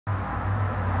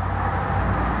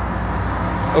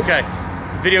Okay,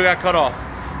 video got cut off.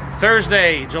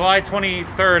 Thursday, July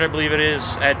 23rd, I believe it is,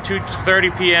 at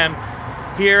 2:30 p.m.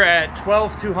 here at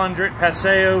 12200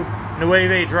 Paseo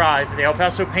Nueve Drive, the El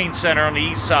Paso Pain Center on the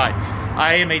east side.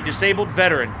 I am a disabled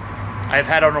veteran. I've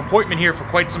had an appointment here for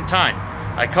quite some time.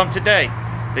 I come today.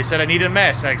 They said I needed a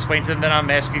mask. I explained to them that I'm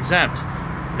mask exempt.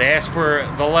 They asked for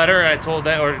the letter, and I told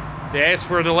them, or they asked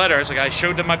for the letter. I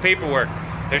showed them my paperwork.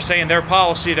 They're saying their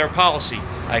policy, their policy.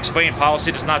 I explained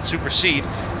policy does not supersede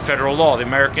federal law, the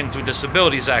Americans with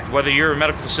Disabilities Act, whether you're a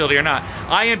medical facility or not.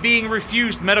 I am being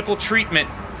refused medical treatment.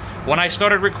 When I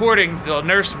started recording, the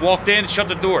nurse walked in and shut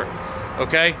the door.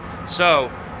 Okay?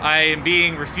 So, I am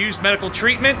being refused medical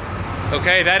treatment.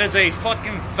 Okay? That is a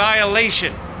fucking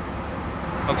violation.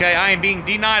 Okay? I am being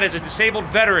denied as a disabled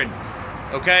veteran.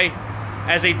 Okay?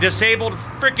 As a disabled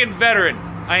freaking veteran,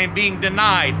 I am being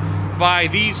denied by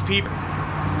these people.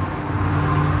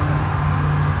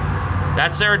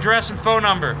 That's their address and phone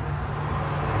number.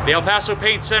 The El Paso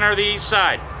Pain Center, the east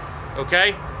side.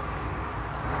 Okay?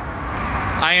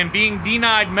 I am being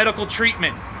denied medical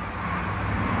treatment.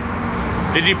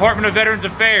 The Department of Veterans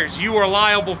Affairs, you are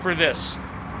liable for this.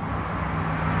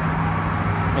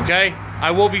 Okay?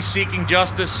 I will be seeking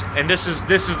justice, and this is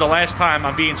the last time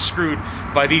I'm being screwed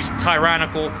by these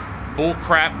tyrannical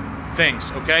bullcrap things,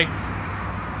 okay?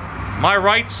 My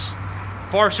rights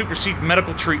far supersede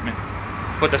medical treatment.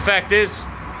 But the fact is,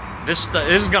 this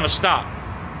is going to stop,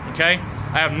 okay?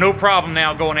 I have no problem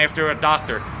now going after a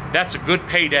doctor. That's a good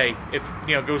payday if,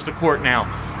 you know, goes to court now,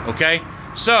 okay?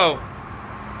 So,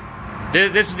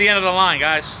 this is the end of the line,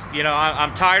 guys. You know,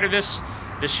 I'm tired of this.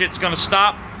 This shit's going to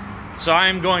stop. So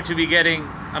I'm going to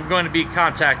be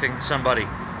contacting somebody.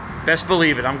 Best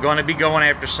believe it, I'm going to be going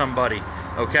after somebody,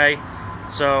 okay?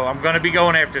 So I'm going to be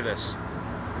going after this.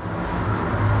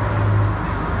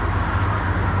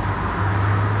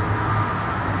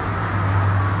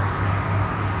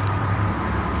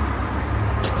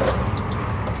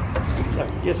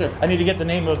 Yes, sir. I need to get the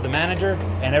name of the manager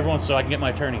and everyone so I can get my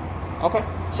attorney. Okay.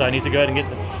 So I need to go ahead and get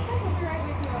the...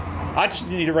 I just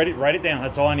need to write it down.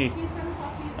 That's all I need.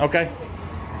 Okay.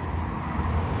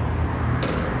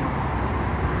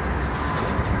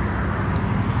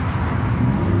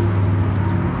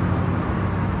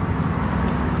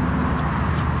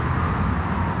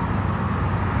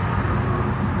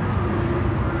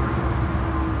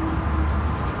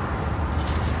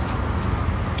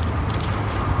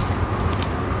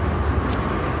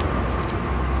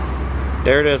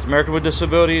 There it is, American with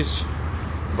Disabilities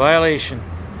Violation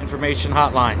Information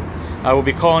Hotline. I will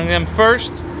be calling them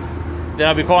first, then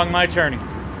I'll be calling my attorney.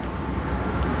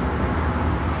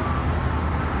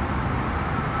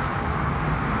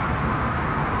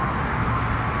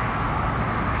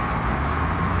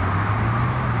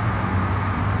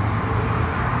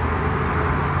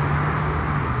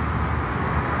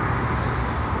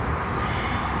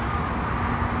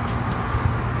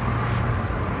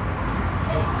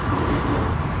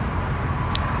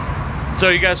 So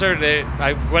you guys heard it.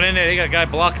 I went in there, they got a guy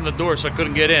blocking the door so I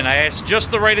couldn't get in. I asked just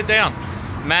to write it down.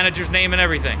 Manager's name and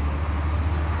everything.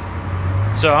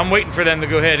 So I'm waiting for them to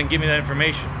go ahead and give me that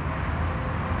information.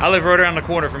 I live right around the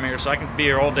corner from here, so I can be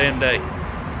here all damn day.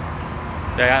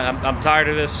 I'm tired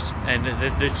of this, and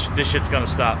this shit's gonna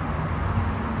stop.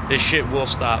 This shit will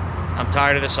stop. I'm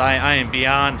tired of this. I am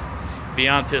beyond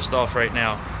pissed off right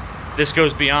now. This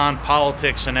goes beyond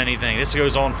politics and anything. This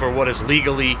goes on for what is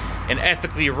legally and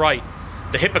ethically right.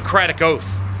 The Hippocratic Oath.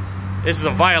 This is a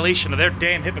violation of their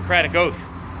damn Hippocratic Oath.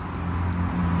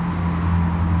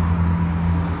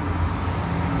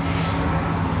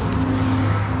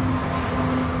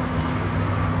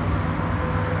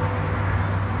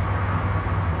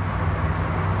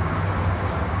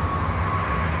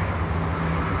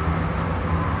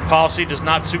 Policy does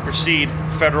not supersede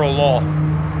federal law.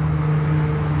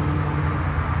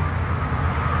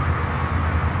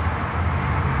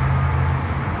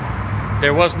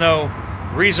 There was no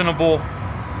reasonable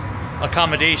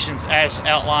accommodations as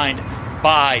outlined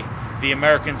by the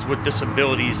Americans with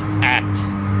Disabilities Act.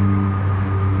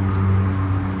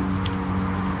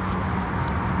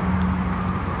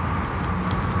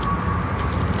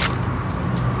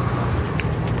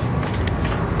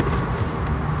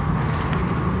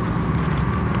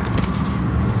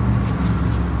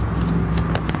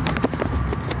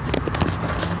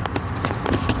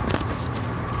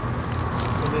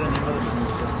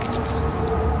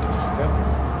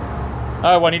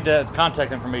 Oh, I need the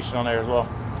contact information on there as well.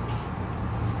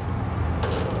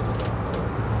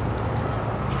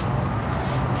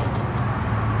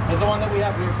 That's the one that we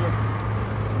have here, sir.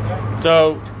 Okay.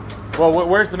 So, well,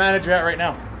 where's the manager at right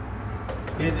now?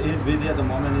 He's busy at the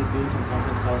moment. He's doing some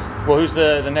conference calls. Well, who's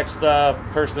the next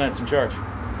person that's in charge?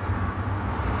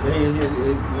 Yeah, we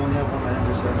only have one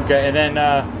manager, sir. Okay, and then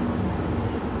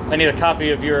I need a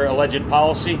copy of your alleged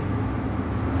policy. Okay,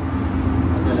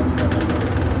 let me grab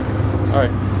that. All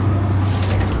right.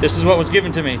 This is what was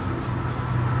given to me.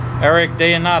 Eric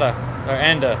de Anada, or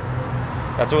Anda.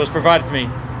 That's what was provided to me.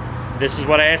 This is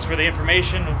what I asked for, the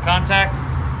information of contact.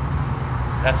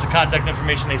 That's the contact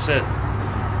information they said.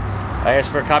 I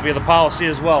asked for a copy of the policy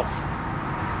as well.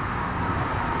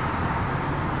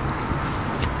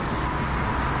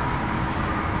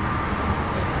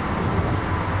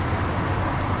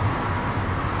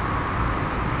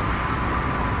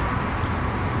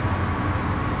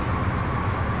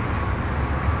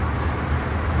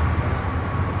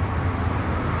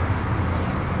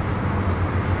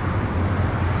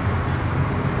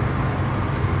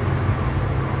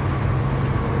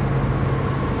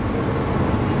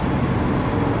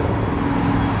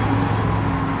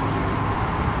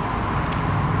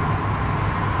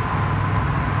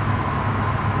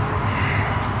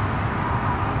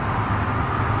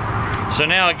 So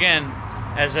now again,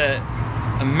 as an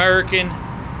American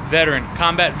veteran,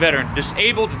 combat veteran,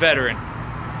 disabled veteran,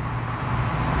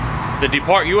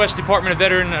 the U.S. Department of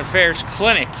Veteran Affairs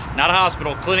clinic, not a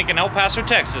hospital, clinic in El Paso,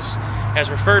 Texas,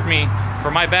 has referred me for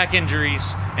my back injuries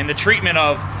and the treatment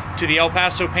of to the El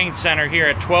Paso Pain Center here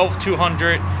at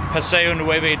 12200 Paseo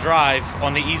Nueve Drive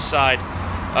on the east side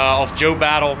off Joe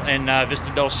Battle and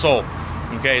Vista del Sol.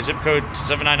 Okay, zip code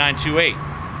 79928.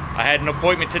 I had an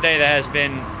appointment today that has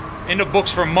been in the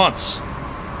books for months.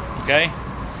 Okay,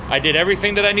 I did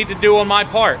everything that I need to do on my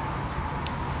part.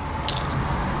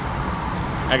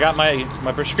 I got my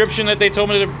prescription that they told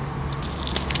me to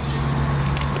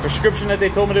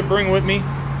bring with me.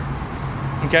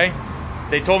 Okay,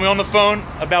 they told me on the phone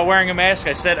about wearing a mask.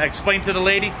 I explained to the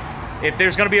lady, if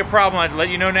there's going to be a problem, I'd let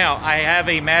you know now. I have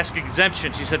a mask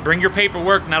exemption. She said, bring your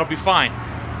paperwork and that'll be fine.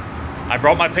 I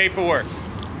brought my paperwork.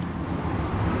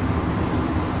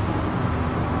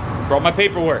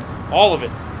 All of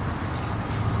it.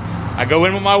 I go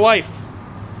in with my wife.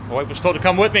 My wife was told to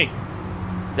come with me.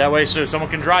 That way so someone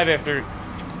can drive after.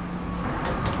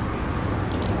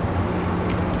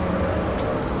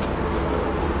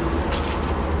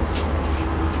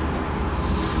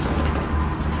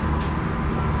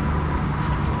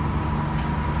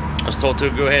 I was told to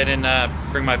go ahead and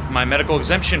bring my medical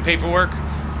exemption paperwork,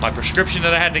 my prescription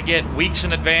that I had to get weeks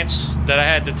in advance that I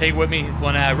had to take with me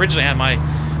when I originally had my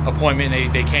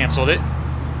appointment. They canceled it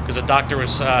because the doctor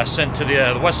was sent to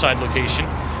the west side location.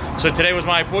 So today was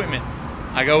my appointment.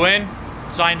 I go in,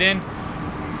 signed in,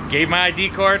 gave my ID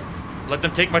card, let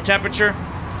them take my temperature.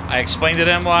 I explained to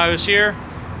them why I was here,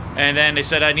 and then they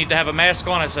said I need to have a mask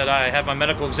on. I said I have my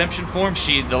medical exemption form.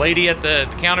 The lady at the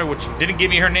counter, which didn't give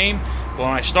me her name, when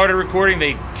I started recording,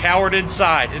 they cowered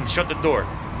inside and shut the door,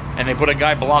 and they put a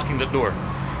guy blocking the door.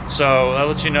 So that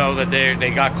lets you know that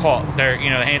they got caught. They're,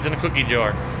 hands in a cookie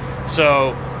jar.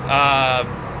 So I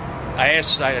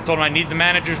told him I need the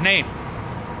manager's name,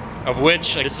 of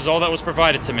which this is all that was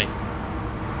provided to me.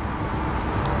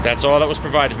 That's all that was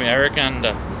provided to me, Eric. And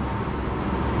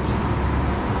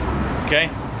okay,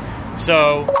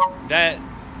 so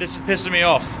this is pissing me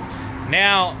off.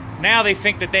 Now they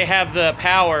think that they have the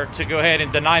power to go ahead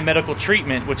and deny medical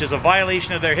treatment, which is a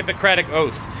violation of their Hippocratic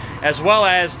Oath, as well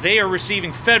as they are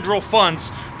receiving federal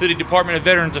funds through the Department of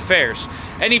Veterans Affairs.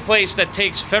 Any place that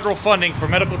takes federal funding for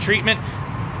medical treatment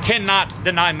cannot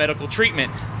deny medical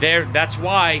treatment. That's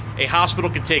why a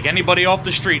hospital can take anybody off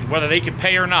the street, whether they can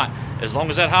pay or not. As long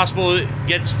as that hospital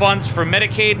gets funds from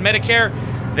Medicaid, Medicare,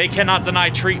 they cannot deny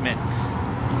treatment.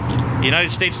 The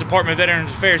United States Department of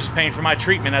Veterans Affairs is paying for my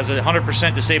treatment as a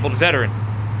 100% disabled veteran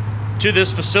to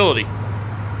this facility.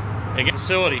 Again,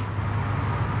 facility.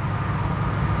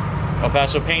 El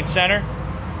Paso Pain Center.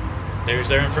 There's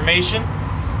their information.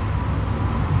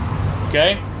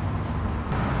 Okay.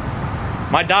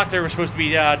 My doctor was supposed to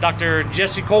be Dr.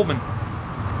 Jesse Coleman.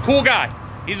 Cool guy.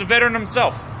 He's a veteran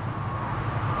himself.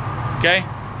 Okay.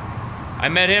 I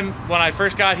met him when I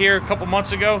first got here a couple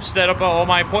months ago, set up all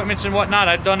my appointments and whatnot.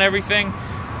 I've done everything.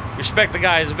 Respect the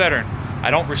guy as a veteran.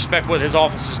 I don't respect what his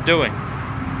office is doing.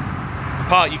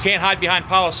 You can't hide behind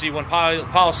policy when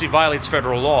policy violates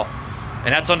federal law.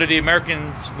 And that's under the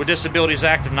Americans with Disabilities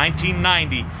Act of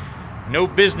 1990. No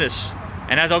business.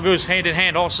 And that all goes hand in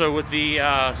hand also with the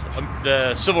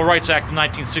Civil Rights Act of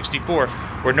 1964,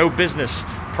 where no business,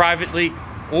 privately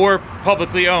or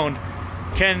publicly owned,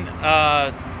 can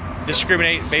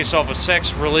discriminate based off of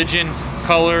sex, religion,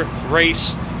 color,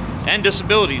 race, and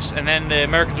disabilities. And then the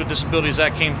Americans with Disabilities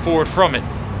Act came forward from it.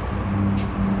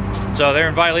 So they're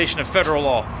in violation of federal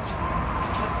law.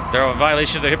 They're in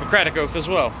violation of the Hippocratic Oath as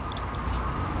well.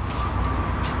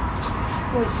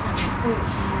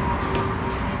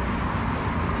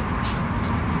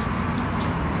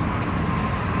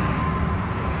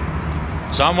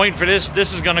 So I'm waiting for this.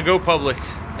 This is going to go public.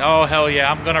 Oh, hell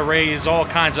yeah. I'm going to raise all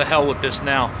kinds of hell with this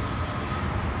now.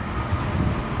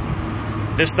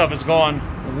 This stuff has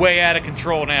gone way out of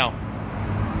control now.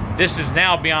 This is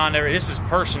now beyond every. This is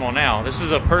personal now. This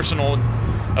is a personal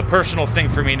thing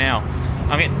for me now.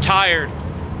 I'm getting tired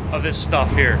of this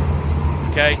stuff here.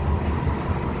 Okay?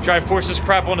 Try to force this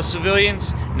crap on the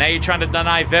civilians. Now you're trying to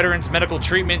deny veterans medical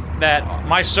treatment that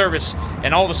my service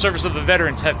and all the service of the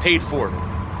veterans have paid for.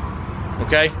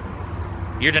 Okay?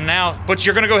 You're but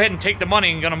you're going to go ahead and take the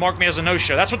money and going to mark me as a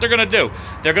no-show. That's what they're going to do.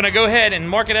 They're going to go ahead and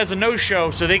mark it as a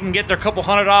no-show so they can get their couple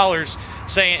 $100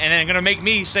 saying, and then going to make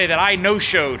me say that I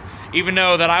no-showed even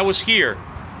though that I was here.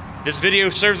 This video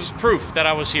serves as proof that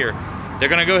I was here. They're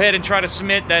going to go ahead and try to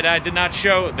submit that I did not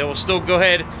show. They will still go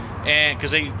ahead and, because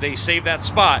they saved that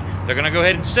spot, they're going to go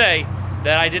ahead and say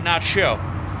that I did not show.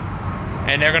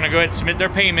 And they're going to go ahead and submit their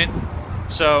payment.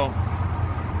 So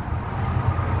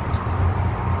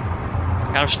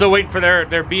I'm still waiting for their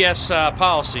BS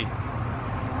policy.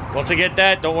 Once I get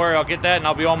that, don't worry, I'll get that and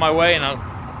I'll be on my way. And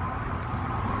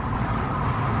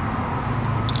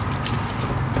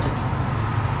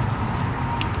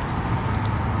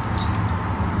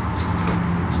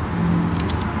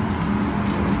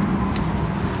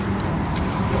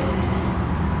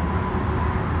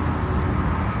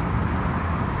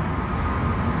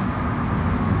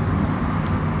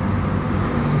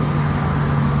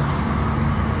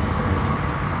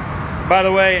by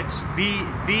the way, it's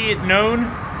be it known,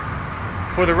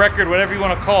 for the record, whatever you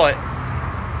want to call it,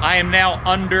 I am now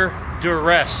under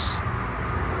duress.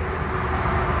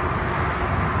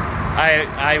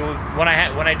 When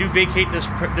I do vacate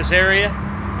this area,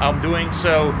 I'm doing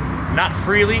so not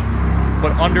freely,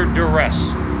 but under duress.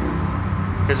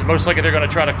 Because most likely they're going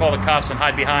to try to call the cops and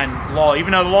hide behind law,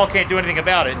 even though the law can't do anything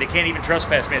about it. They can't even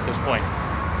trespass me at this point.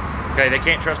 Okay, they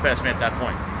can't trespass me at that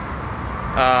point.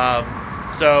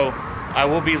 So I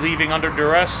will be leaving under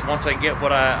duress once I get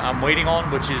what I'm waiting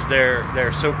on, which is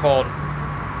their so-called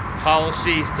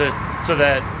policy, so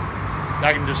that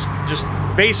I can just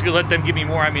basically let them give me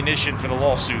more ammunition for the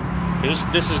lawsuit. This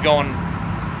is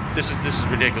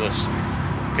ridiculous.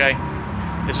 Okay,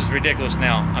 this is ridiculous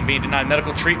now. I'm being denied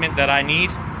medical treatment that I need.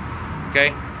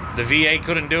 Okay, the VA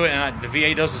couldn't do it, and the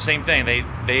VA does the same thing.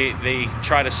 They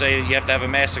try to say you have to have a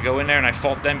mask to go in there, and I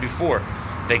fought them before.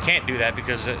 They can't do that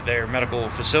because their medical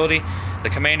facility. The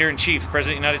Commander-in-Chief,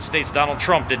 President of the United States, Donald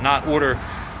Trump, did not order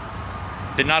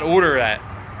that.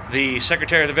 The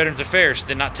Secretary of the Veterans Affairs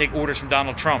did not take orders from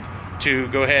Donald Trump to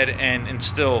go ahead and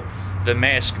instill the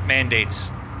mask mandates.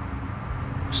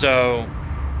 So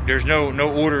there's no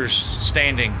orders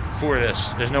standing for this.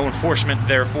 There's no enforcement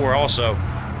therefore also.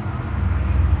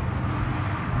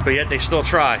 But yet they still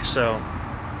try, so.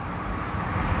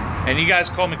 And you guys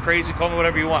call me crazy, call me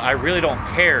whatever you want. I really don't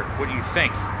care what you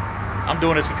think. I'm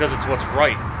doing this because it's what's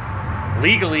right.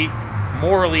 Legally,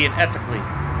 morally, and ethically.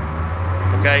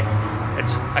 Okay?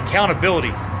 It's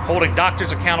accountability. Holding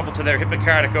doctors accountable to their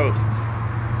Hippocratic Oath.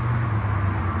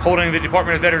 Holding the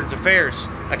Department of Veterans Affairs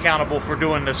accountable for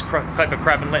doing this type of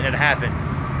crap and letting it happen.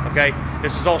 Okay?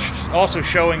 This is also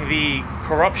showing the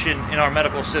corruption in our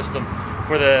medical system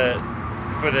for the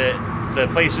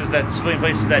places civilian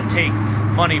places that take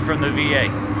money from the VA.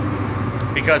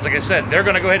 Because, like I said, they're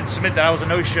going to go ahead and submit that I was a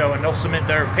no-show, and they'll submit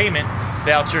their payment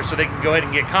voucher so they can go ahead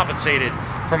and get compensated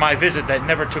for my visit that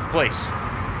never took place.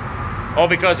 All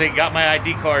because they got my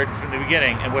ID card from the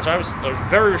beginning, and which I was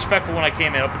very respectful when I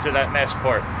came in up until that mask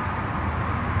part.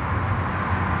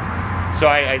 So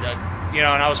and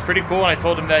I was pretty cool, and I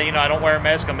told them that, I don't wear a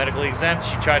mask, I'm medically exempt.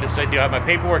 She tried to say, do I have my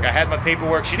paperwork? I had my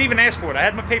paperwork. She didn't even ask for it. I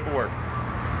had my paperwork.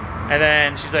 And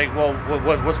then she's like, well,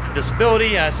 what's the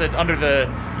disability? And I said, under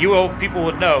people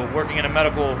would know, working in a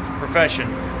medical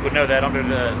profession, would know that under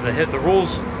the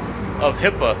rules of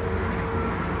HIPAA,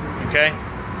 okay,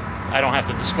 I don't have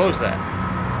to disclose that.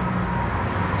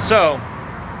 So,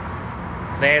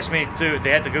 they asked me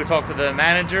they had to go talk to the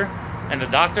manager and the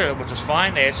doctor, which was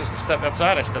fine. They asked us to step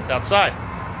outside. I stepped outside.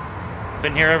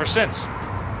 Been here ever since.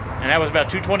 And that was about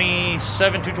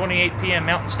 2:28 p.m.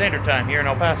 Mountain Standard Time here in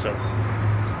El Paso.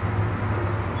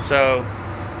 So,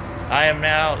 I am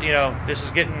now, this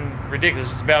is getting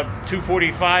ridiculous. It's about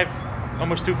 2:45,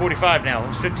 almost 2:45 now.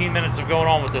 It's 15 minutes of going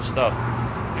on with this stuff.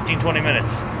 15-20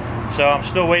 minutes. So, I'm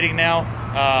still waiting now.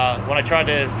 When I tried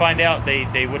to find out,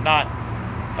 they would not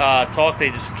talk. They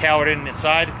just cowered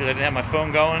inside because I didn't have my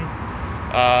phone going.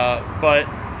 But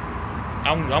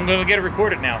I'm gonna get it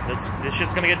recorded now. This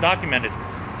shit's gonna get documented.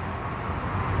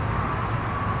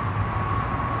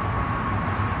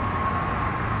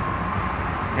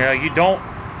 You know, you don't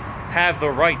have the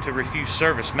right to refuse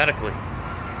service medically.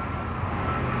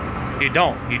 You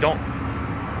don't.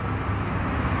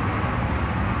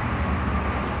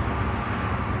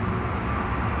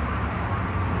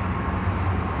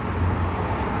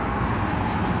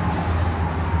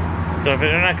 So if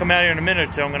they're not coming out here in a minute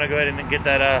or two, I'm gonna go ahead and get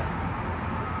that.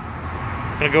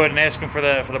 I'm gonna go ahead and ask them for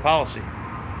the policy.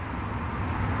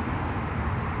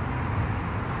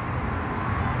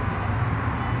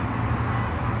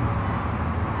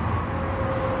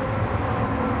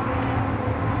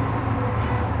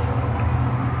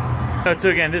 So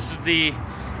again, this is the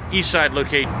Eastside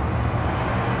location.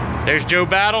 There's Joe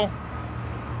Battle.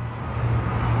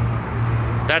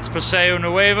 That's Paseo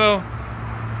Nuevo.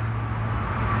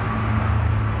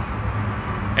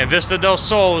 And Vista del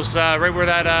Sol is right where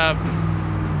that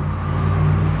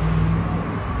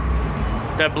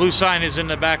blue sign is in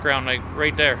the background, like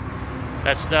right there.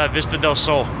 That's Vista del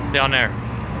Sol down there.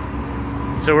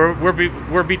 So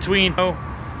we're between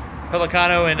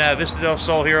Pelicano and Vista del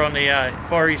Sol here on the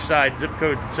far east side, zip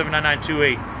code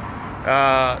 79928.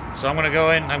 So I'm gonna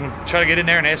go in. I'm gonna try to get in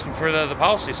there and ask them for the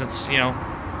policy, since you know.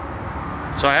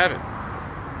 So I have it.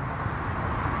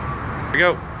 Here we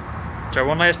go. Try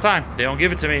one last time. They don't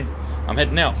give it to me, I'm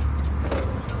heading out.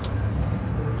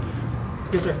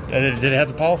 Yes, sir. Did it have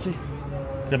the policy?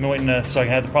 I've been waiting so I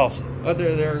can have the policy. Oh,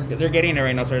 they're getting it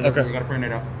right now, sir. Okay. We gotta print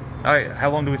it out. All right. How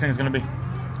long do we think it's gonna be?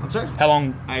 I'm sorry? How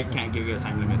long? I can't give you a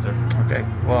time limit, sir. Okay.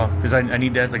 Well, because I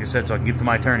need that, like I said, so I can give to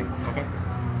my attorney. Okay.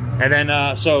 And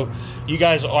then, so you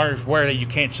guys are aware that you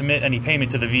can't submit any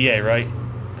payment to the VA, right?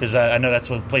 Because I know that's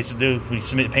what places do. We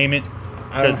submit payment.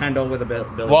 I don't handle with a bill.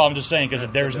 Well, I'm just saying, because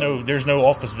there's no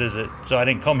office visit, so I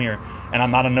didn't come here, and I'm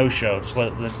not a no-show.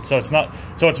 So it's not.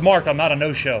 So it's marked. I'm not a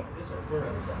no-show. Yes, sir.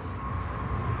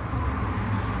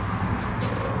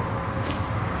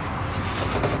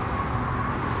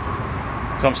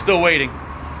 So I'm still waiting.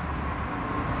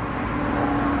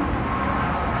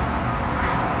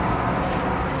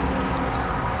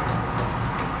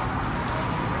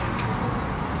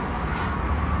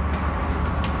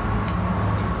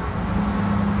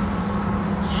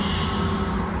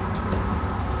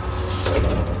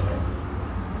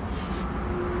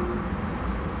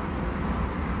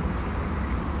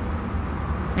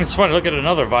 It's funny, look at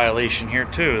another violation here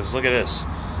too. Look at this.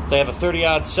 They have a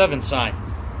 30-7 sign.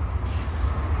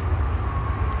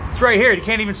 It's right here, you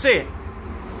can't even see it.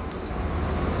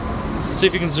 See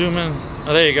if you can zoom in.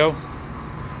 Oh, there you go.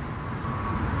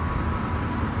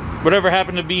 Whatever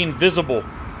happened to being visible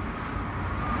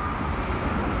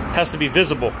has to be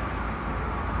visible.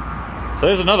 So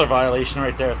there's another violation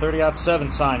right there.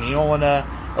 30-7 sign. You don't want to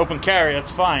open carry,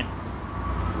 that's fine.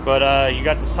 But you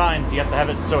got the sign, you have to have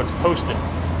it so it's posted.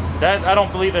 That I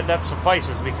don't believe that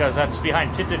suffices, because that's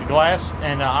behind tinted glass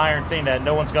and an iron thing that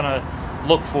no one's gonna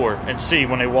look for and see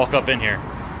when they walk up in here.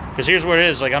 Because here's where it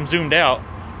is. Like, I'm zoomed out.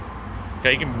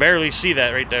 Okay, you can barely see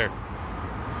that right there.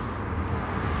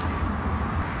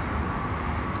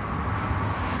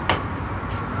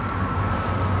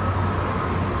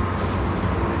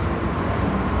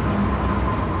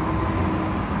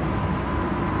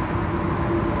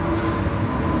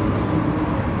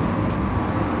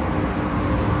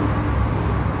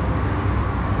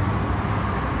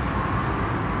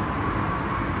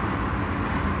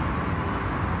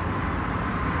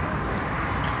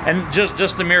 And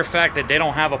just the mere fact that they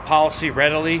don't have a policy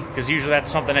readily, because usually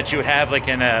that's something that you would have like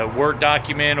in a Word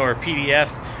document or a PDF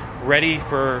ready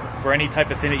for any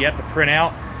type of thing that you have to print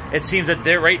out. It seems that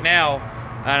they're right now,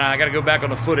 and I got to go back on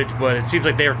the footage, but it seems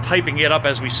like they're typing it up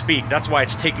as we speak. That's why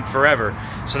it's taking forever.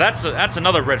 So that's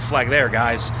another red flag there,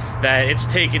 guys, that it's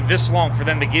taken this long for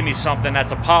them to give me something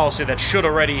that's a policy that should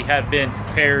already have been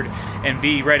prepared and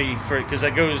be ready for it, because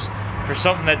that goes for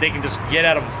something that they can just get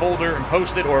out of a folder and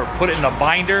post it, or put it in a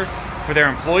binder for their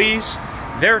employees.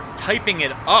 They're typing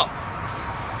it up.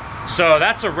 So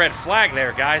that's a red flag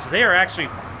there, guys. They are actually,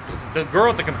 the girl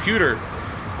at the computer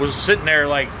was sitting there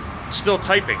like still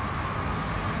typing.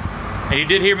 And you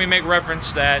did hear me make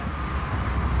reference that,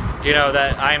 you know,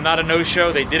 that I am not a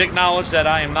no-show. They did acknowledge that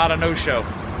I am not a no-show.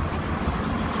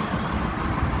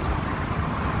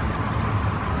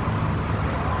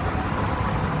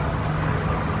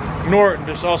 Nor,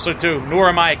 this also too, nor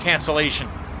am I a cancellation.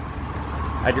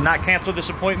 I did not cancel this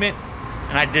appointment,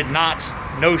 and I did not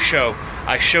no-show.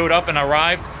 I showed up and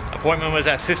arrived. Appointment was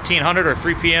at 1500 or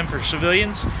 3 p.m. for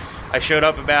civilians. I showed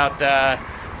up about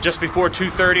just before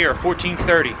 2:30 or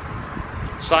 14:30.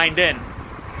 Signed in.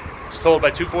 was told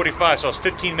by 2:45, so I was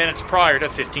 15 minutes prior to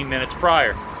 15 minutes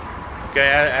prior. Okay,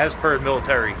 as per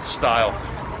military style.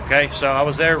 Okay, so I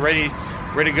was there ready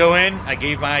to go in. I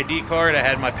gave my ID card. I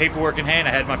had my paperwork in hand.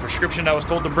 I had my prescription I was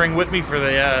told to bring with me for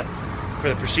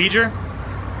the procedure.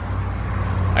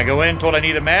 I go in, told I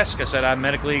need a mask. I said I'm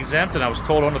medically exempt, and I was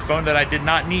told on the phone that I did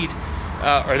not need,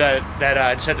 or that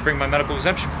I just had to bring my medical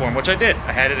exemption form, which I did.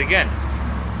 I had it again,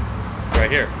 right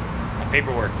here, my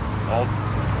paperwork.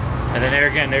 And then there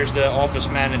again, there's the office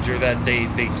manager that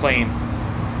they claim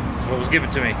is what was given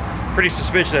to me. Pretty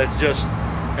suspicious that it's just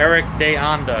Eric De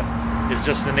Anda is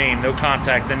just the name, no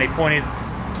contact. Then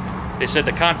they said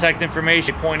the contact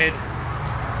information, they pointed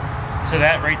to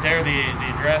that right there, the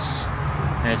address.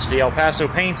 And it's the El Paso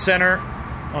Pain Center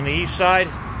on the east side,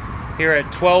 here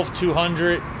at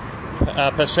 12200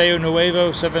 Paseo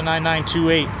Nuevo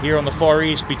 79928, here on the far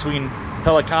east between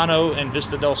Pelicano and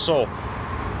Vista del Sol.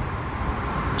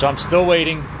 So I'm still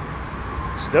waiting,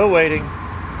 still waiting.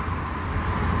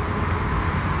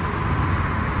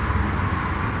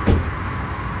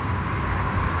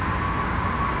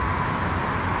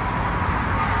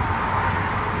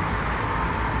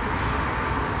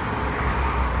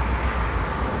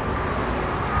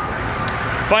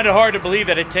 Find it hard to believe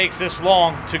that it takes this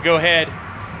long to go ahead.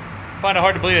 Find it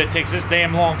hard to believe that it takes this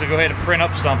damn long to go ahead and print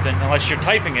up something, unless you're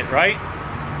typing it, right?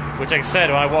 Which, like I said,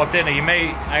 when I walked in,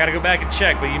 I got to go back and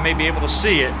check, but you may be able to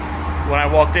see it. When I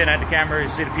walked in, I had the camera, you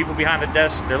see the people behind the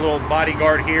desk, their little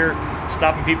bodyguard here,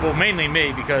 stopping people, mainly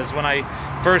me, because when I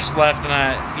first left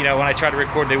and when I tried to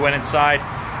record, they went inside.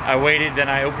 I waited, then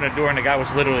I opened the door, and the guy was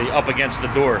literally up against the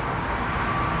door.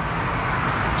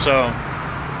 So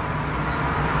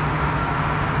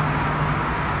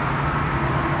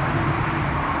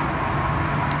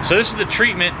this is the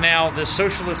treatment now the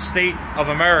socialist state of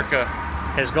America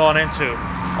has gone into.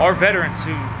 Our veterans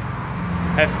who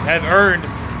have earned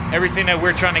everything that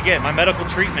we're trying to get. My medical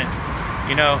treatment.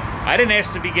 I didn't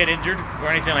ask to get injured or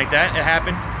anything like that. It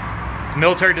happened. The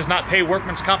military does not pay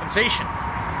workman's compensation.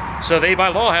 So they, by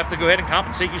law, have to go ahead and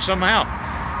compensate you somehow.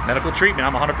 Medical treatment.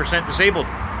 I'm 100% disabled.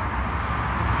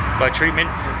 By treatment,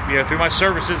 through my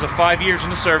services of 5 years in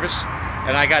the service.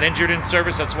 And I got injured in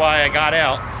service. That's why I got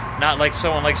out. Not like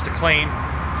someone likes to claim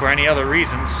for any other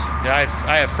reasons.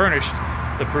 I have furnished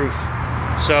the proof.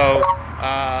 So,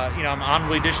 I'm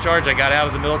honorably discharged. I got out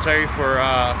of the military for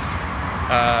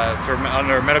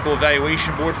under a medical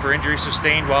evaluation board for injuries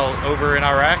sustained while over in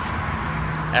Iraq,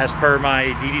 as per my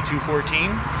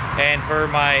DD-214 and per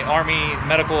my Army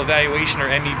Medical Evaluation, or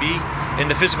MEB, in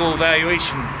the Physical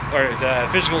Evaluation, or the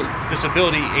Physical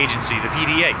Disability Agency, the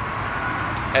PDA,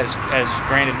 has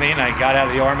granted me, and I got out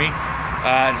of the Army.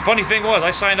 And the funny thing was,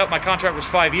 I signed up, my contract was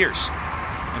 5 years,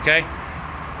 okay?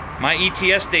 My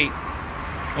ETS date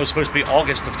was supposed to be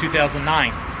August of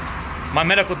 2009. My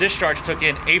medical discharge took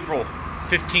in April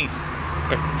 15th.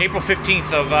 April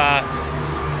 15th of,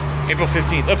 April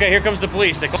 15th. Okay, here comes the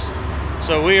police.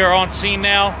 So we are on scene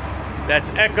now.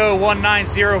 That's Echo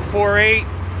 19048,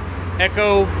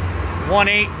 Echo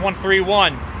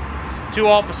 18131. 2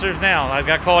 officers now. I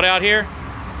got called out here.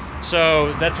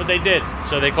 So that's what they did.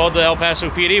 So they called the El Paso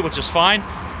PD, which is fine.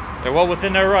 They're well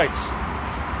within their rights.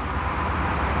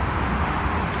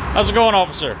 How's it going,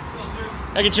 officer? Hello, sir.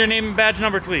 Can I get your name and badge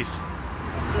number, please?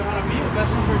 Badge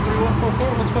number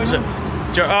 3144. What's going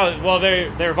on? Well,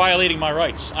 they're violating my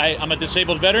rights. I'm a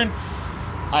disabled veteran.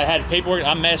 I had paperwork.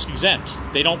 I'm mask exempt.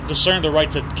 They don't discern the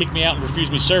right to kick me out and refuse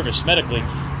me service medically.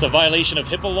 It's a violation of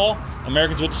HIPAA law,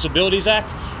 Americans with Disabilities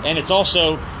Act, and it's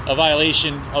also a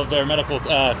violation of their medical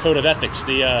code of ethics,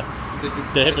 the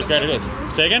Hippocratic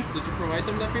Oath. Say again? Did you provide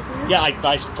them that paperwork? Yeah,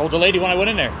 I told the lady when I went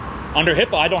in there. Under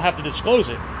HIPAA, I don't have to disclose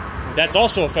it. That's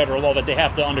also a federal law that they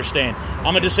have to understand.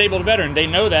 I'm a disabled veteran. They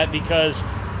know that because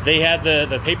they had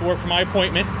the paperwork for my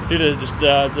appointment through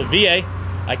the VA.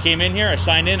 I came in here, I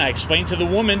signed in, I explained to the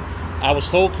woman. I was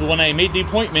told when I made the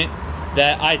appointment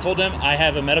that I told them I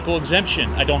have a medical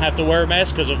exemption. I don't have to wear a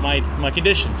mask because of my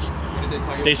conditions.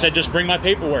 They said just bring my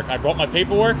paperwork. I brought my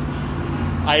paperwork.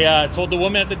 I told the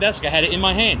woman at the desk I had it in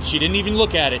my hand. She didn't even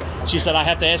look at it. She said I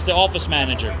have to ask the office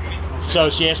manager. So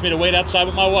she asked me to wait outside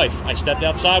with my wife. I stepped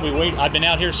outside. We wait. I've been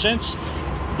out here since.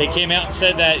 They came out and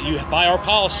said that by our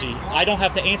policy, I don't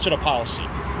have to answer the policy.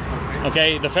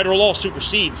 Okay, the federal law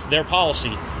supersedes their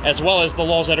policy, as well as the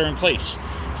laws that are in place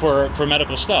for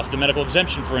medical stuff, the medical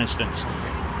exemption, for instance.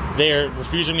 They're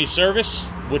refusing me service,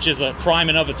 which is a crime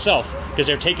in of itself, because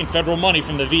they're taking federal money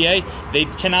from the VA. They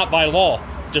cannot, by law,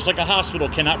 just like a hospital,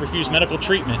 cannot refuse medical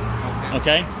treatment.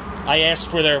 Okay? I asked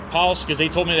for their policy, because they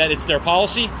told me that it's their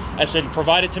policy. I said,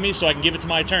 provide it to me so I can give it to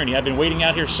my attorney. I've been waiting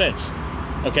out here since.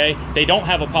 Okay, they don't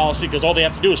have a policy because all they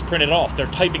have to do is print it off. They're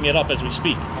typing it up as we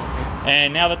speak.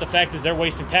 And now that the fact is they're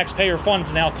wasting taxpayer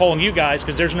funds now calling you guys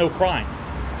because there's no crime.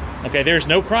 Okay, there's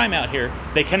no crime out here.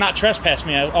 They cannot trespass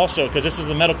me also because this is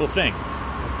a medical thing.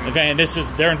 Okay, and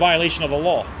they're in violation of the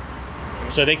law.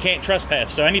 So they can't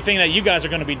trespass. So anything that you guys are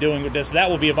going to be doing with this, that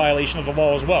will be a violation of the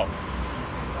law as well.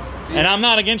 And I'm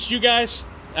not against you guys.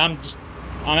 I'm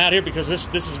out here because this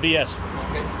is BS.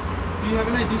 Okay. Do you have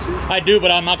an ID, sir? I do, but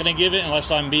I'm not going to give it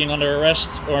unless I'm being under arrest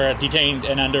or detained.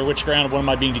 And under which ground? What am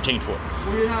I being detained for?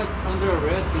 Well, you're not under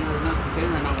arrest. You're not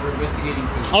detained right now. We're investigating.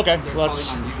 Okay, well,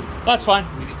 that's fine.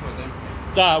 We need to tell them.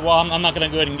 Well, I'm not going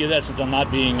to go ahead and give that since I'm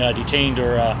not being detained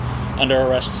or under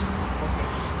arrest. Okay.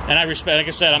 And I respect, like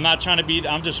I said, I'm not trying to be,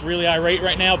 I'm just really irate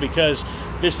right now because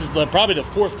this is probably the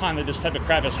 4th time that this type of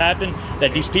crap has happened,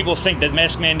 that these people think that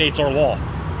mask mandates are law.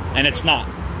 And it's not.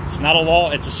 It's not a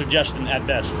law. It's a suggestion at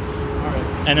best.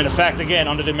 And in fact, again,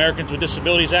 under the Americans with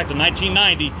Disabilities Act of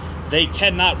 1990, they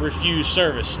cannot refuse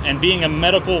service. And being a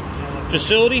medical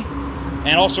facility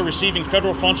and also receiving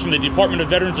federal funds from the Department of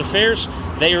Veterans Affairs,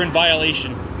 they are in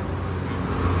violation.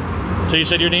 So you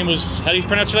said your name was, how do you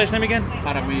pronounce your last name again?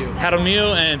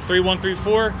 Jaramillo and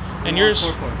 3134. And yours?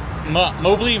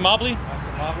 Mobley?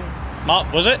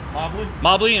 Was it?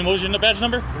 Mobley. And what was your badge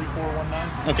number?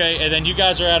 3419. Okay, and then you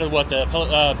guys are out of what, the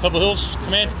Pebble Hills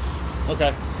Command?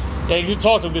 Okay. Yeah, you can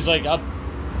talk to them because, like,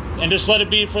 and just let it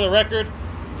be for the record.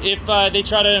 If they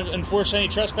try to enforce any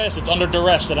trespass, it's under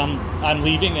duress that I'm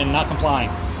leaving and not complying.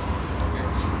 Okay.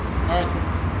 All right.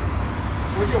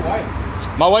 Where's your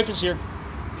wife? My wife is here. Is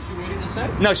she waiting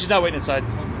inside? No, she's not waiting inside.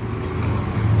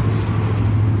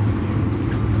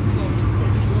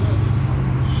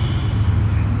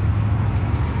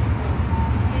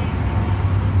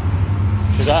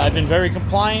 Because I've been very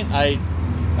compliant.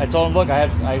 I told them, look,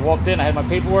 I walked in, I had my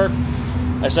paperwork.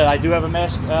 I said I do have a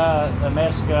mask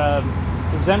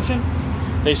exemption.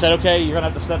 They said, okay, you're gonna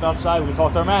have to step outside. We can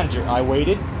talk to our manager. I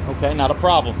waited. Okay, not a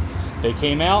problem. They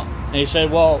came out and they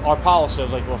said, well, our policy. I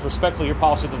was like, well, respectfully, your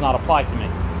policy does not apply to me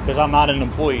because I'm not an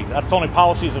employee. That's the only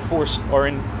policies enforced or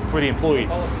in for the employees.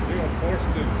 Policies do enforce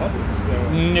to the public, so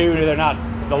no, they're not.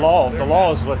 The law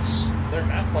is what's their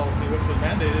mask policy, which was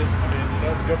mandated. I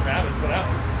mean, Governor Abbott put out.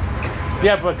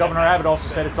 Yeah, but Governor Abbott also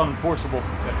said it's unenforceable.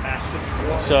 That mask should be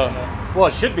worn. So, well,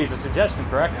 it should be as a suggestion,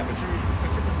 correct? Yeah, but you're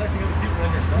protecting other people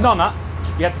and yourself. No, I'm not.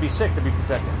 You have to be sick to be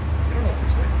protected. You don't know if you're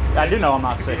sick. I do know I'm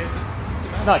not sick.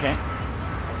 No, I can't.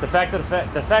 The fact of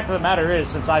the matter is,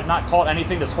 since I've not caught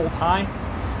anything this whole time,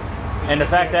 and the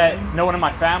fact that no one in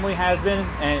my family has been,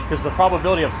 and because the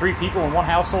probability of 3 people in one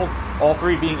household, all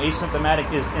 3 being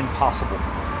asymptomatic, is impossible.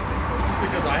 So just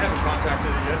because I haven't contracted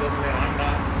it yet doesn't mean I'm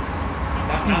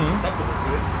not susceptible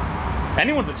to it.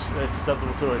 Anyone's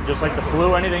susceptible to it, just like the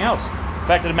flu or anything else. The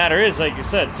fact of the matter is, like you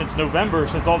said, since November,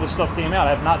 since all this stuff came out,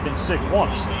 I have not been sick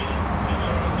once.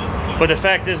 But the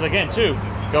fact is, again, too,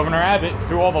 Governor Abbott,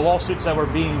 through all the lawsuits that were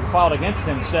being filed against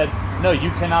him, said, no,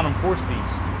 you cannot enforce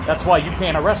these. That's why you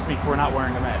can't arrest me for not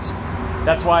wearing a mask.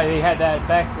 That's why they had that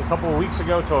back a couple of weeks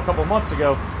ago to a couple of months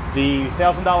ago, the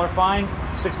 $1,000 fine,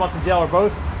 6 months in jail or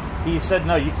both. He said,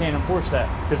 no, you can't enforce that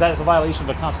because that is a violation of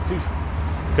the Constitution.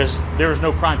 Because there is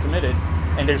no crime committed,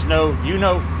 and there's no, being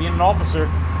an officer,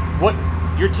 what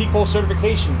your TCOL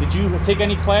certification, did you take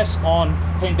any class on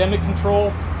pandemic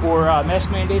control or mask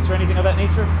mandates or anything of that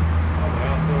nature? Oh, but I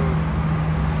also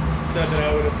said that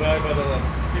I would abide by the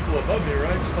people above me,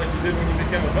 right? Just like you did when you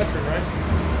became a veteran, right?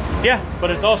 Yeah,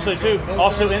 but it's also, too,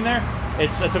 also in there, I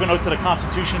took an oath to the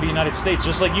Constitution of the United States,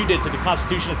 just like you did to the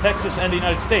Constitution of Texas and the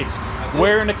United States.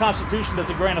 Where in the Constitution does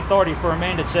it grant authority for a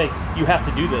man to say, you have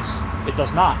to do this? It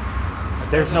does not.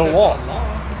 There's no law.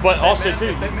 But also,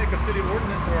 too, they make a city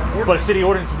ordinance or an ordinance. but a city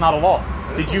ordinance is not a law.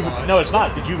 Did you? No, it's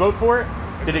not. Did you vote for it?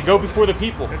 Did it go before the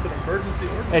people? It's an emergency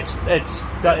ordinance.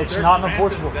 It's not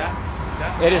enforceable.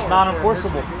 It is not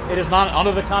enforceable. It is not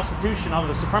under the Constitution, under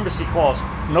the Supremacy Clause.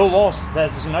 No laws,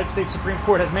 as the United States Supreme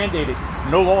Court has mandated,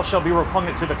 no law shall be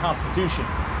repugnant to the Constitution.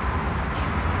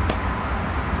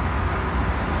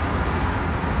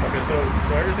 Okay, so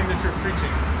everything that you're preaching.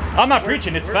 I'm not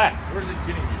preaching. It's fact. Where's it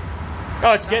getting you?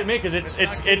 Oh, it's getting me because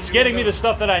it's getting me the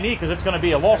stuff that I need because it's going to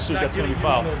be a lawsuit that's going to be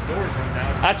filed.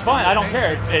 That's fine. I don't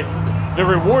care. The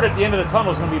reward at the end of the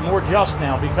tunnel is going to be more just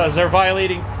now because they're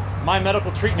violating my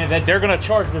medical treatment that they're going to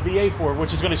charge the VA for,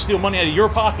 which is going to steal money out of your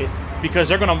pocket because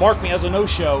they're going to mark me as a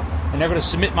no-show and they're going to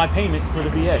submit my payment for the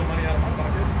VA. Steal money out of my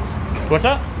pocket. What's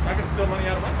that? I can steal money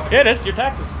out of my pocket. Yeah, it is. Your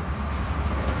taxes.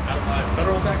 Out of my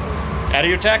federal taxes? Out of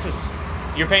your taxes.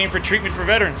 You're paying for treatment for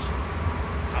veterans.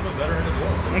 I'm a veteran as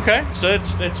well. So okay, so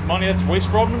it's money that's waste,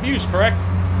 fraud, and abuse, correct?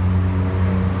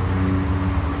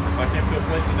 If I came to a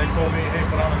place and they told me, hey,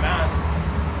 put on a mask,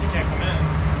 you can't come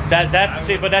in.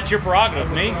 See, but that's your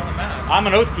prerogative. Me, put on a mask. I'm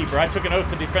an oath keeper. I took an oath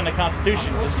to defend the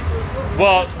Constitution.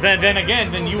 Well, then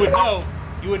again, you would know.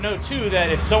 You would know too that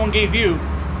if someone gave you,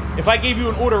 if I gave you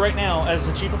an order right now as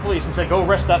the chief of police and said go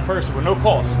arrest that person with no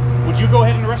cause, would you go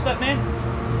ahead and arrest that man?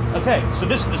 Okay, so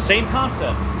this is the same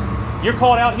concept. You're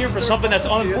called out here for something that's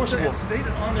unenforceable. It's stated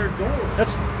on their door.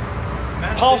 That's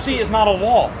policy is not a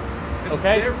law.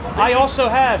 Okay. I also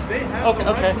have. They have the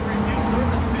right to refuse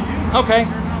service to you. Okay.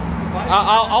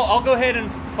 I'll go ahead and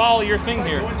follow your thing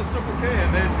here. Going to Circle K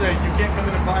and they say you can't come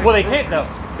in and buy. Well, they can't though.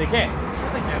 They can't. Sure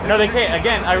they can. No, they can't.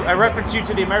 Again, I reference you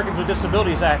to the Americans with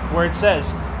Disabilities Act, where it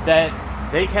says that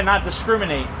they cannot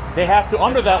discriminate. They have to,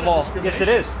 under that law. Yes, it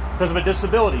is, because of a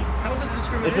disability. How is it a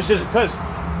discrimination? Because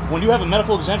when you have a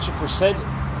medical exemption for said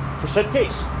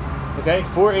case, okay,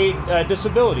 for a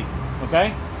disability,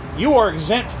 okay, you are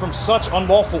exempt from such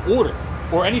unlawful order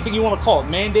or anything you want to call it,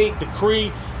 mandate,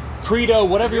 decree, credo,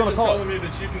 whatever you want to call it. You're telling me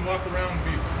that you can walk around and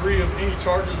be free of any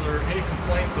charges or any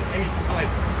complaints of any type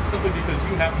simply because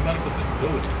you have a medical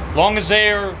disability. Long as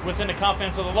they are within the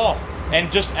confines of the law.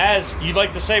 And just as you'd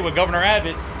like to say with Governor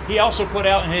Abbott, he also put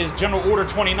out in his General Order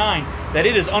 29 that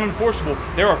it is unenforceable.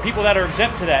 There are people that are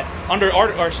exempt to that. Under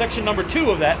our section number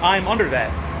 2 of that, I'm under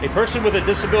that. A person with a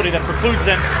disability that precludes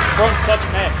them from such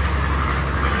mask.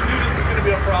 So you knew this was going to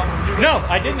be a problem? No,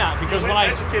 I did not, because when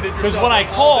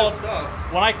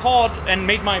I called and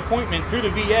made my appointment through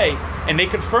the VA and they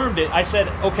confirmed it, I said,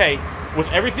 okay, with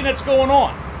everything that's going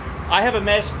on, I have a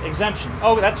mask exemption.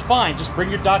 Oh, that's fine. Just bring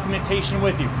your documentation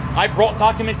with you. I brought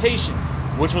documentation,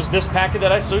 which was this packet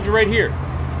that I showed you right here.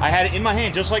 I had it in my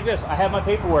hand just like this. I have my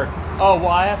paperwork. Oh, well,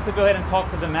 I have to go ahead and talk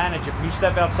to the manager. Can you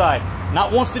step outside?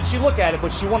 Not once did she look at it,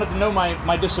 but she wanted to know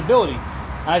my disability.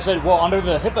 And I said, well, under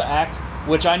the HIPAA Act,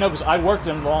 which I know because I worked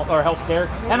in healthcare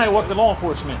and I worked in law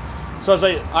enforcement. So I was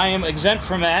like, I am exempt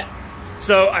from that.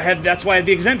 So that's why I had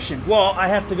the exemption. Well, I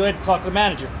have to go ahead and talk to the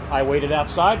manager. I waited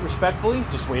outside respectfully,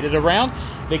 just waited around.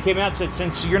 They came out and said,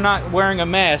 since you're not wearing a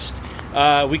mask,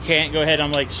 we can't go ahead.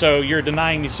 I'm like, so you're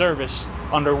denying me service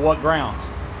under what grounds?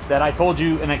 That I told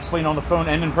you and I explained on the phone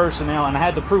and in person now, and I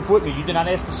had the proof with me. You did not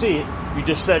ask to see it. You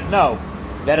just said no.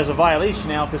 That is a violation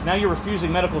now, because now you're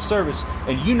refusing medical service,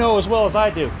 and you know as well as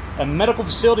I do, a medical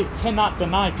facility cannot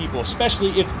deny people,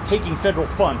 especially if taking federal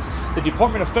funds. The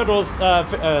Department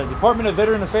of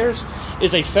Veteran Affairs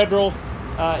is a federal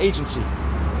agency.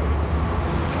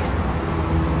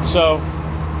 So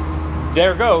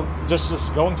there go,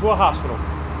 just going to a hospital.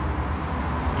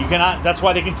 You cannot. That's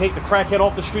why they can take the crackhead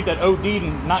off the street that OD'd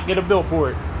and not get a bill for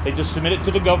it. They just submit it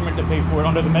to the government to pay for it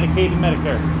under the Medicaid and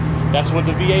Medicare. That's what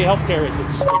the VA healthcare is.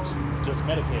 It's just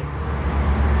Medicaid.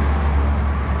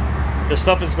 This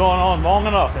stuff is going on long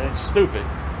enough, and it's stupid.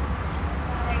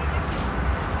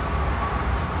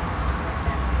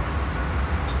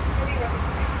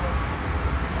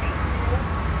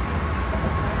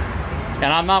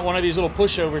 And I'm not one of these little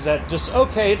pushovers that just,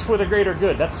 okay, it's for the greater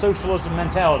good. That's socialism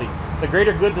mentality. The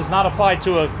greater good does not apply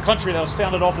to a country that was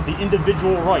founded off of the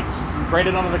individual rights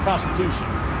granted under the Constitution.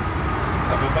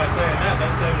 But by saying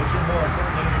that's saying that you're more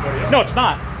important than anybody else. No, it's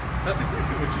not. That's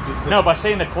exactly what you just said. No, by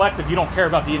saying the collective, you don't care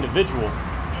about the individual.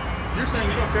 You're saying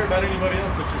you don't care about anybody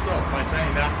else but yourself by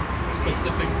saying that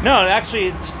specific. No, actually,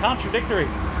 it's contradictory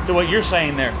to what you're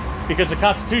saying there. Because the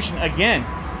Constitution, again,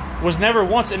 was never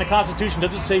once in the Constitution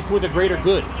does it say for the greater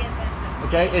good.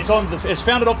 Okay, it's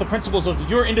founded off the principles of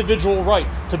your individual right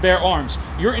to bear arms,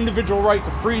 your individual right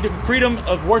to freedom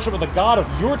of worship of the God of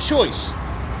your choice.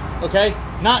 Okay,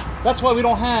 that's why we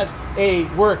don't have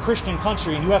we're a Christian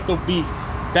country and you have to be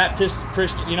Baptist,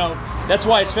 Christian. You know, that's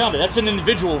why it's founded. That's an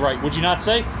individual right. Would you not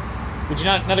say? Would you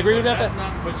not agree with that? That's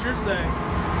not. But you're saying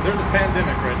there's a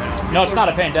pandemic right now. No, it's not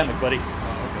a pandemic, buddy.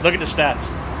 Okay. Look at the stats.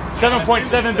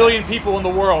 7.7 billion people in the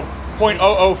world.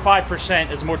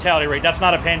 0.005% is the mortality rate. That's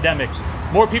not a pandemic.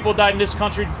 More people died in this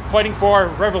country fighting for our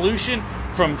revolution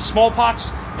from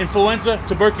smallpox, influenza,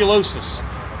 tuberculosis.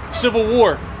 Civil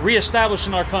war,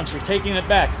 reestablishing our country, taking it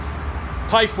back.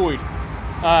 Typhoid,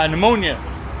 pneumonia,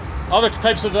 other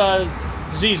types of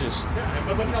diseases. Yeah,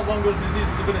 but look how long those diseases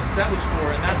have been established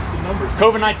for, and that's the numbers.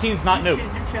 COVID-19 is not new. You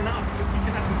cannot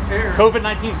compare.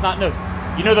 COVID-19 is not new.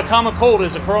 You know the common cold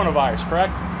is a coronavirus,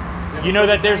 correct? Yeah, you know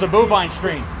that there's a bovine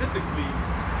strain. Specifically,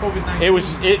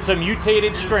 COVID-19. It's a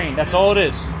mutated strain. That's all it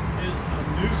is. Is a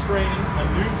new strain, a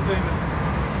new thing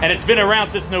that's. And it's been around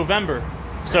since November,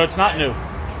 so it's not new.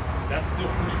 That's still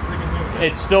pretty freaking new.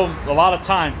 It's still a lot of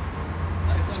time.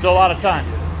 Still a lot of time.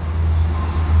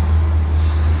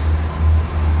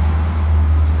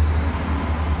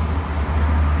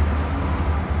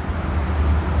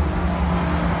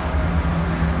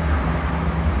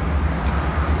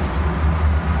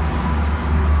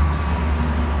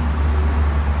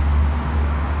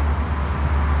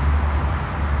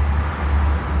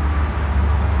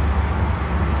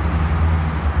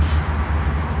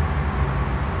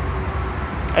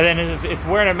 And then if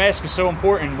wearing a mask is so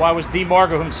important, why was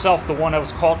DeMargo himself the one that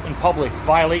was caught in public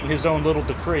violating his own little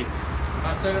decree? I'm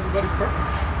not saying everybody's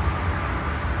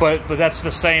perfect. But that's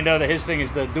just saying, though, that his thing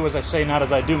is the do as I say, not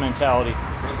as I do mentality. The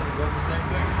president does the same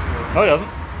thing. So. No, he doesn't.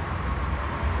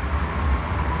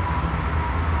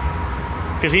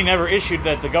 Because he never issued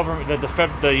that the government, that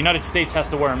the United States has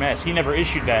to wear a mask. He never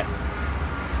issued that.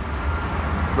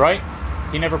 Right?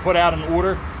 He never put out an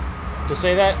order to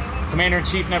say that.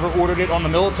 Commander-in-Chief never ordered it on the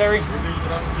military. He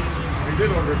did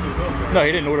order it to the military. No,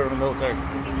 he didn't order it on the military.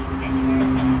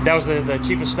 That was the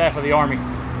Chief of Staff of the Army.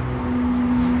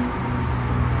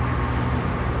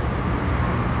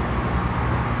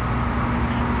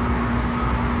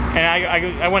 And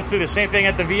I went through the same thing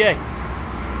at the VA.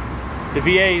 The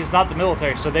VA is not the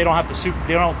military, so they don't have to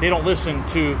they don't listen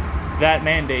to that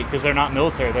mandate because they're not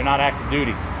military. They're not active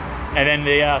duty. And then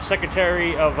the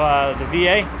Secretary of the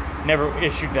VA never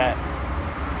issued that.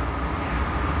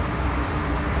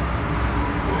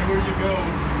 Anywhere you go,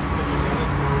 that you kind of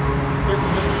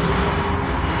circumvent the system,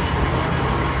 you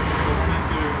run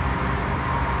into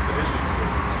issues. So.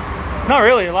 Not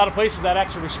really. A lot of places that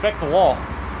actually respect the law. They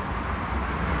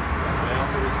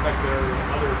also respect their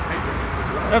other patrons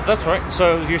as well. That's right.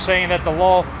 So you're saying that the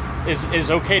law is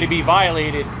okay to be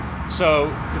violated, so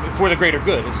for the greater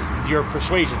good is your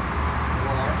persuasion.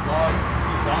 Well, our law is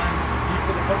designed to be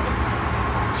for the public.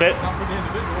 It's not for the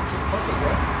individual, it's for the public,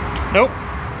 right? Nope.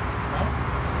 No?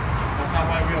 That's not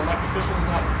why we elect officials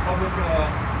out of public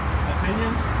opinion,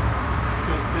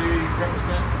 because they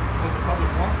represent what the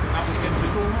public wants and not what the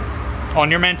individual wants.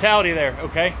 On your mentality there,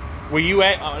 okay? Were you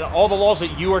at all the laws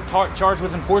that you are charged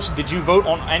with enforcing? Did you vote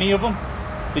on any of them?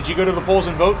 Did you go to the polls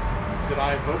and vote? Did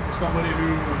I vote for somebody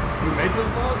who made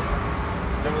those laws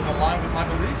that was in line with my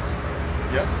beliefs?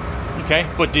 Yes. Okay,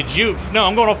 but did you? No,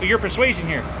 I'm going off of your persuasion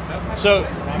here. That's my so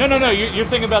persuasion. no. You're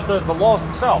thinking about the laws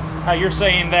itself. How you're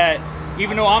saying that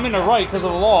even though I'm in the right because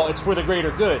of the law, it's for the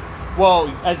greater good. Well,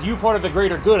 as you part of the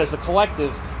greater good, as the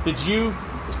collective, did you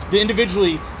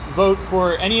individually vote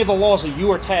for any of the laws that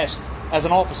you are tasked as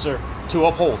an officer to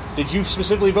uphold? Did you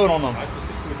specifically vote on them? I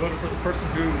specifically voted for the person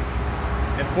who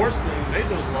enforced and made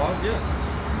those laws, yes.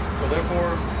 So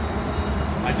therefore,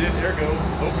 I did, ergo,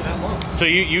 vote for that law. So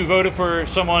you voted for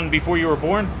someone before you were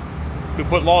born who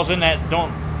put laws in that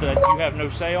you have no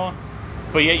say on,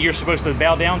 but yet you're supposed to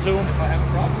bow down to them? If I have a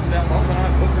problem with that law, then I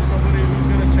vote for somebody who's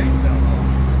going to change that law.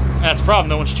 That's the problem.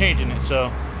 No one's changing it. So,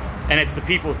 and it's the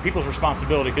people's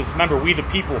responsibility, because remember, we the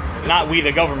people, not we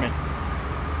the government.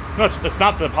 No, it's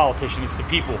not the politician, it's the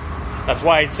people. That's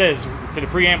why it says to the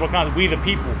preamble of Congress, we the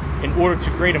people, in order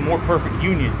to create a more perfect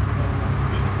union.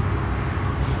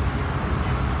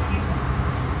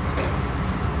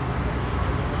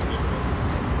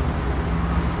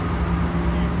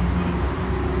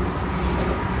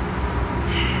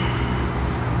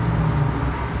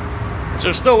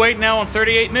 So still waiting now on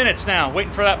 38 minutes now,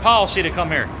 waiting for that policy to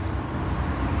come here.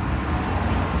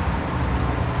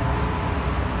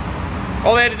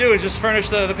 All they had to do is just furnish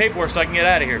the paperwork so I can get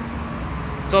out of here.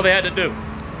 That's all they had to do.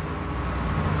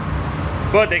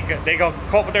 But they got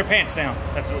caught with their pants down.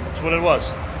 That's what it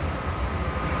was.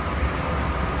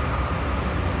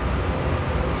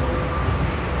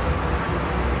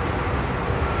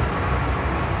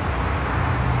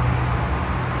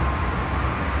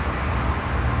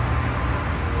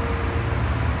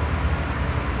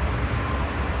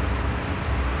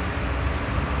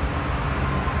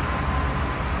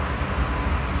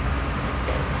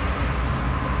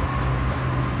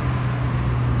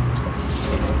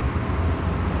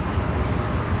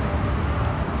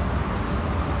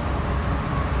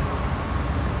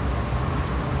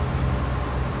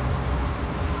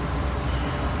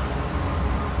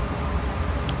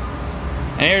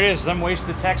 And here it is, them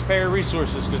wasted taxpayer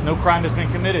resources because no crime has been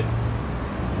committed.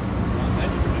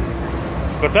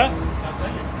 What's that?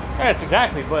 That's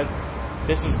exactly, but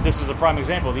this is a prime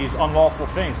example of these unlawful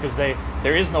things, because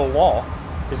there is no law.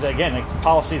 Because again,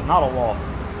 policy is not a law.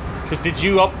 Because did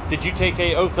you take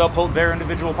a oath to uphold their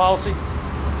individual policy? No,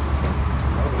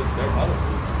 but it's their policy.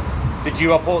 Did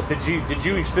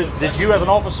you as an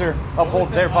officer uphold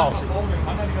their policy? I'm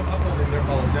not even upholding their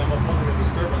policy. I'm upholding a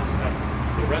disturbance at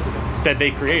the residence that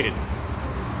they created.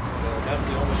 That's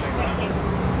the only thing that I'm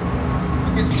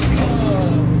Okay,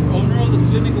 owner of the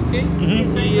clinic, okay?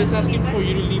 Mm-hmm. He is asking for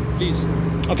you to leave, please.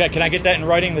 Okay, can I get that in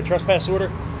writing, the trespass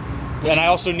order? And I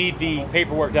also need the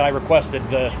paperwork that I requested,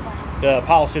 the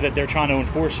policy that they're trying to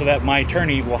enforce, so that my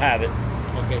attorney will have it.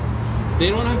 Okay. They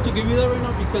don't have to give you that right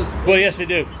now because... Well, yes, they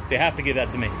do. They have to give that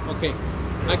to me. Okay.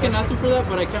 I can ask them for that,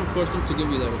 but I can't force them to give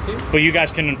you that, okay? But you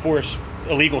guys can enforce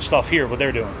illegal stuff here, what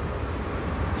they're doing.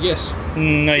 Yes.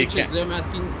 No, you Which can't. Is them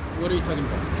asking, what are you talking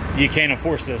about? You can't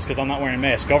enforce this because I'm not wearing a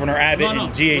mask. Governor Abbott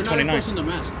and GA 29. We're not enforcing the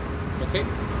mask. Okay?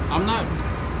 I'm not.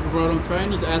 What I'm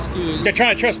trying to ask you is... They're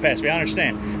trying to trespass me, I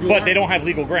understand. But they don't have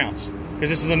legal grounds. Because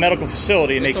this is a medical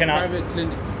facility and they cannot... It's a private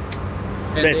clinic.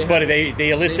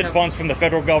 They elicit funds from the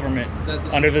federal government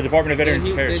under the Department of Veterans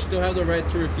Affairs. They still have the right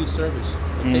to refuse service.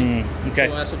 Okay? Okay.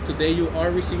 So as of today, you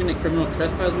are receiving a criminal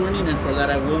trespass warning, and for that,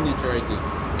 I will need your ID.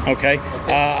 Okay.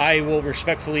 I will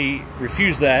respectfully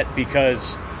refuse that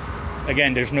because,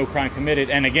 again, there's no crime committed.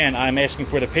 And again, I'm asking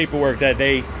for the paperwork that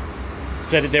they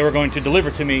said that they were going to deliver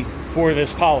to me for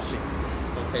this policy.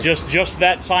 Okay. Just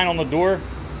that sign on the door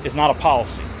is not a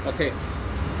policy. Okay.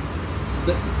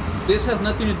 This has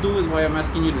nothing to do with why I'm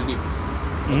asking you to leave.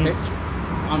 Okay?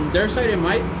 On their side, it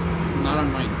might, not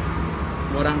on mine.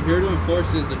 What I'm here to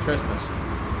enforce is the trespass.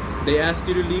 They asked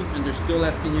you to leave, and they're still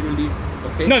asking you to leave.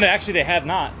 Okay? No, they have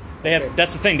not. They have.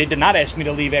 That's the thing. They did not ask me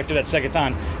to leave after that second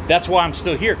time. That's why I'm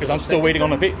still here because I'm still waiting on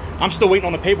the I'm still waiting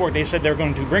on the paperwork they said they're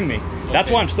going to bring me.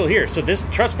 That's why I'm still here. So this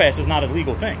trespass is not a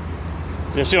legal thing.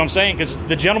 You see what I'm saying? Because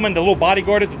the gentleman, the little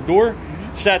bodyguard at the door,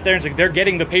 sat there and said they're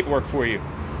getting the paperwork for you.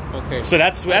 Okay. So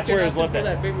that's where it was left at.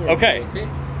 Okay. Okay.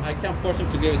 I can't force him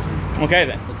to give it to me. Okay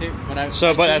then. Okay.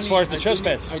 But as far as the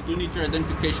trespass, I do need your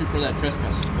identification for that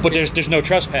trespass. Okay? But there's no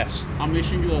trespass. I'm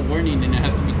issuing you a warning, and it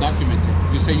has to be documented.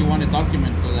 You say you want a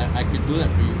document so that I could do that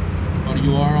for you, but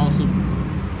you are also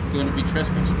going to be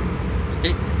trespassed.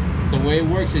 Okay. The way it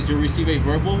works is you receive a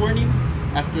verbal warning.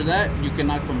 After that, you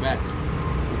cannot come back.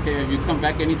 Okay. If you come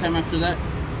back anytime after that,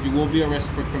 you will be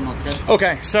arrested for criminal trespass.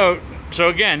 Okay. So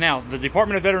again, now the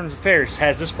Department of Veterans Affairs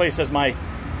has this place as my.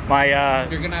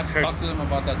 You're gonna have to talk to them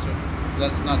about that, sir.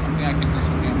 That's not something I can do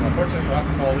something about. Unfortunately, you'll have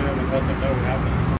to call them and let them know what happened.